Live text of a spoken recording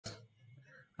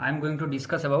I am going to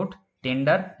discuss about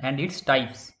tender and its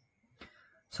types.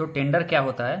 So tender क्या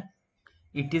होता है?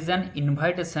 It is an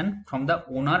invitation from the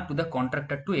owner to the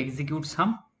contractor to execute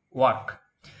some work.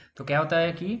 तो क्या होता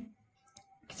है कि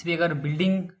किसी भी अगर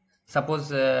बिल्डिंग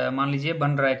सपोज मान लीजिए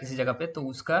बन रहा है किसी जगह पे, तो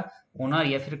उसका ओनर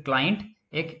या फिर क्लाइंट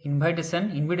एक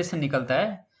इनविटेशन निकलता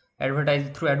है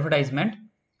थ्रू एडवर्टाइजमेंट,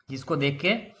 जिसको देख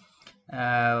के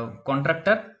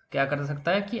कॉन्ट्रैक्टर क्या कर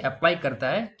सकता है कि अप्लाई करता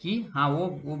है कि हाँ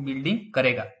वो बिल्डिंग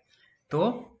करेगा। तो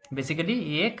बेसिकली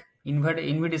ये एक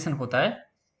इनविटेशन होता है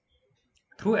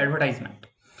through advertisement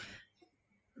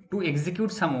to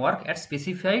execute some work at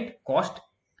specified cost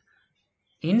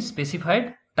in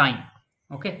specified time.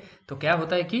 Okay, तो क्या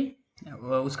होता है कि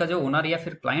उसका जो ओनर या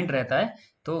फिर क्लाइंट रहता है,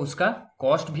 तो उसका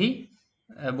कॉस्ट भी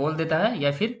बोल देता है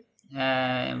या फिर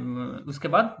उसके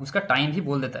बाद उसका टाइम भी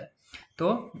बोल देता है।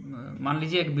 तो मान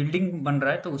लीजिए एक बिल्डिंग बन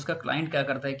रहा है, तो उसका क्लाइंट क्या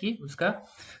करता है कि उसका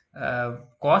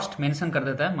कॉस्ट मेंशन कर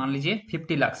देता है, मान लीजिए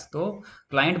 50 लाख। तो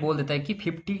क्लाइंट बोल देता है कि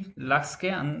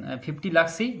 50 लाख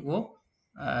से वो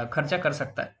खर्चा कर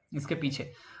सकता है इसके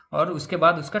पीछे। और उसके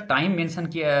बाद उसका टाइम मेंशन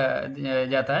किया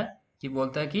जाता है कि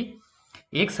बोलता है कि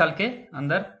 1 साल के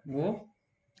अंदर वो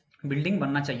बिल्डिंग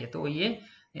बनना चाहिए। तो ये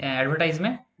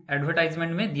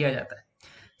एडवर्टाइजमेंट में दिया जाता है।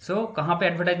 सो कहाँ पे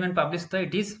एडवर्टाइजमेंट पब्लिश होता है?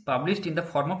 It is published in the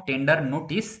form of tender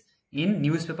notice in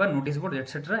newspaper, notice board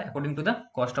etcetera according to the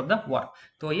cost of the work.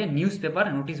 तो ये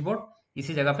न्यूज़पेपर, नोटिस बोर्ड,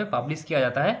 इसी जगह पे पब्लिश किया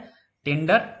जाता है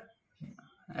tender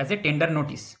as a tender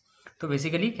notice. तो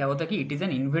बेसिकली क्या होता है कि it is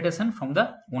an invitation from the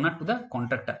owner to the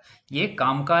contractor. ये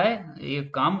काम का है, ये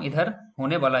काम इधर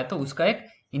होने वाला है, तो उसका एक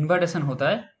इन्विटेशन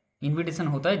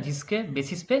होता है जिसके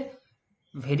बेसिस पे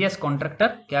वेरियस कॉन्ट्रैक्टर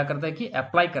क्या करता है कि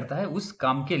अप्लाई करता है उस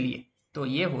काम के लिए। तो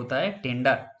ये होता है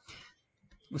टेंडर।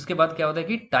 उसके बाद क्या होता है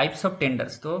कि टाइप्स ऑफ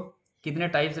टेंडर्स। तो कितने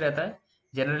टाइप्स रहता है?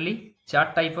 जनरली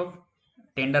 4 टाइप ऑफ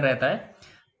टेंडर रहता है।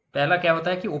 पहला क्या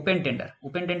होता है कि ओपन टेंडर।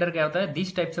 ओपन टेंडर क्या होता है?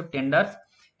 This types of tenders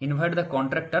invite the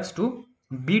contractors to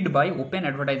bid bye open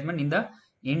advertisement in the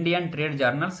Indian trade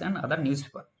journals and other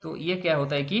newspaper. तो ये क्या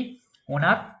होता है कि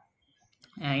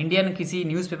ओनर इंडियन किसी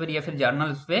न्यूज़पेपर या फिर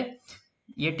जर्नल्स पे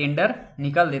ये टेंडर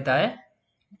निकाल देता है,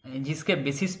 जिसके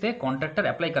बेसिस पे कॉन्ट्रैक्टर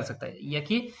अप्लाई कर सकता है,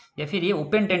 या फिर ये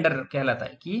ओपन टेंडर कहलाता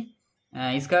है कि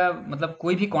इसका मतलब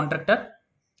कोई भी कॉन्ट्रैक्टर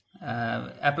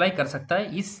अप्लाई कर सकता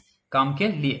है इस काम के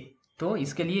लिए। तो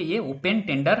इसके लिए ये ओपन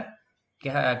टेंडर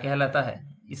कहलाता है।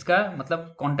 इसका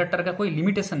मतलब कॉन्ट्रैक्टर का कोई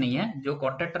लिमिटेशन नहीं है। जो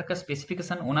कॉन्ट्रैक्टर का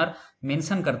स्पेसिफिकेशन ओनर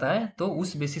मेंशन करता है, तो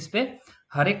उस बेसिस पे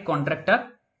हर एक कॉन्ट्रैक्टर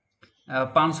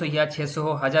 500 या 600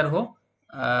 हो, 1000 हो,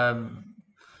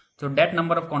 तो डेट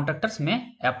नंबर ऑफ कॉन्ट्रैक्टर्स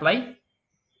में apply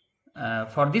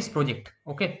for this project.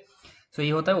 Okay, सो ये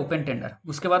होता है ओपन टेंडर।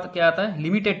 उसके बाद क्या आता है?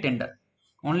 Limited tender.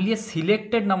 Only A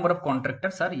selected number of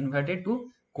contractors are invited to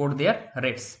coat their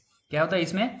rates. क्या होता है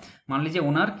इसमें? मान लीजिए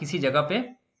ओनर किसी जगह पे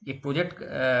एक प्रोजेक्ट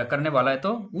करने वाला है,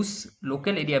 तो उस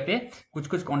लोकल एरिया पे कुछ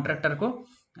कुछ कॉन्ट्रैक्टर को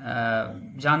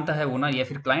जानता है ओनर या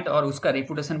फिर क्लाइंट, और उसका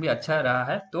रेपुटेशन भी अच्छा रहा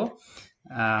है। तो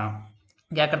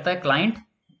क्या करता है क्लाइंट?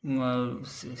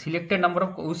 सिलेक्टेड नंबर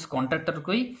ऑफ उस कॉन्ट्रैक्टर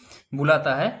को ही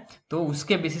बुलाता है। तो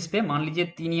उसके बेसिस पे मान लीजिए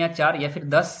 3 या 4 या फिर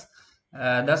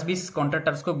 10-20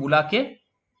 कॉन्ट्रैक्टर्स को बुला के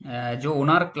जो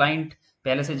ओनर क्लाइंट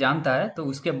पहले से जानता है, तो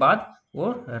उसके बाद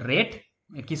वो रेट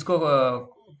किसको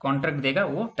कॉन्ट्रैक्ट देगा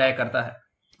वो तय करता है।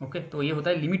 ओके, तो ये होता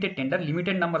है limited tender.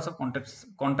 Limited numbers of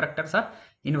contractors are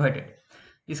invited.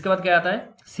 इसके बाद क्या आता है?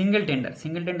 Single tender.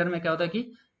 सिंगल टेंडर में क्या होता है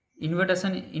कि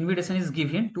invitation is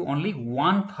given to only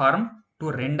one firm to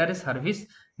render a service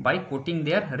by coating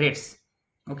their rates.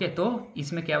 Okay, तो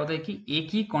इसमें क्या होता है कि एक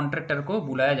ही कॉन्ट्रैक्टर को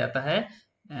बुलाया जाता है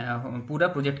पूरा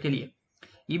प्रोजेक्ट के लिए।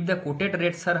 If the coated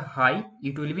rates are high,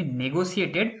 it will be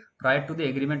negotiated prior to the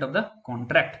agreement of the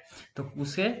contract. तो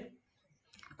उसे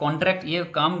कॉन्ट्रैक्ट ये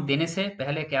काम देने से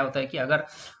पहले क्या होता है कि अगर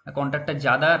कॉन्ट्रैक्टर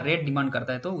ज़्यादा रेट डिमांड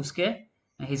करता है, तो उसके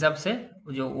हिसाब से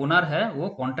जो ओनर है वो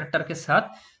कॉन्ट्रैक्टर के साथ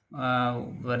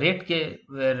रेट के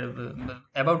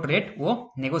अबाउट रेट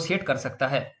वो नेगोशिएट कर सकता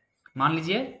है। मान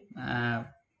लीजिए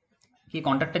कि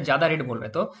कॉन्ट्रैक्टर ज़्यादा रेट बोल रहे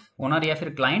हैं, तो ओनर या फिर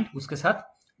क्लाइंट उसके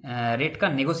साथ रेट का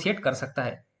नेगोशिएट कर सकता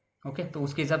है। ओके, तो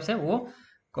उसके हिसाब से वो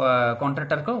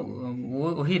कॉन्ट्रैक्टर को वो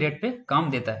वही रेट पे काम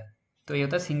देता है। तो ये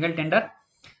होता है single tender.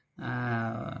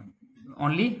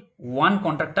 Only one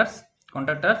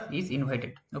contractor is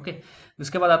invited. Okay,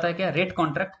 उसके बाद आता है क्या? Rate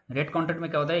contract. रेट कॉन्ट्रैक्ट में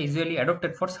क्या होता है? Usually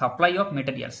adopted for supply of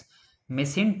materials,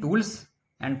 machine, tools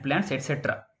and plants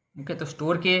etcetera. Okay, तो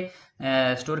स्टोर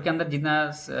के अंदर जितना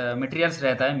मटेरियल्स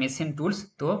रहता है, मशीन, टूल्स,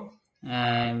 तो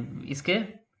इसके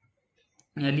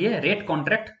लिए रेट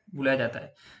कॉन्ट्रैक्ट बुलाया जाता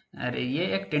है। अरे ये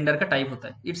एक टेंडर का टाइप होता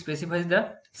है। It specifies the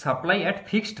supply eight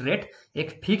fixed rate.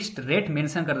 एक फिक्स्ड रेट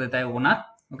मेंशन कर देता है owner,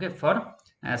 okay, for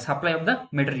supply of the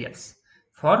materials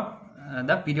for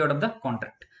the period of the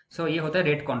contract. सो ये होता है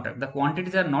rate contract. The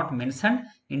quantities are not mentioned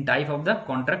in type of the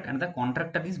contract and the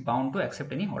contractor is bound to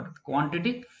accept any order.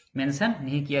 Quantity mention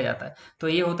नहीं किया जाता है। तो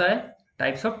ये होता है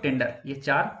टाइप्स ऑफ टेंडर, ये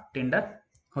 4 टेंडर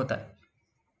होता है।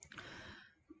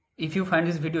 If you find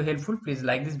this video helpful, please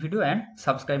like this video and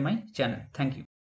subscribe my channel. Thank you.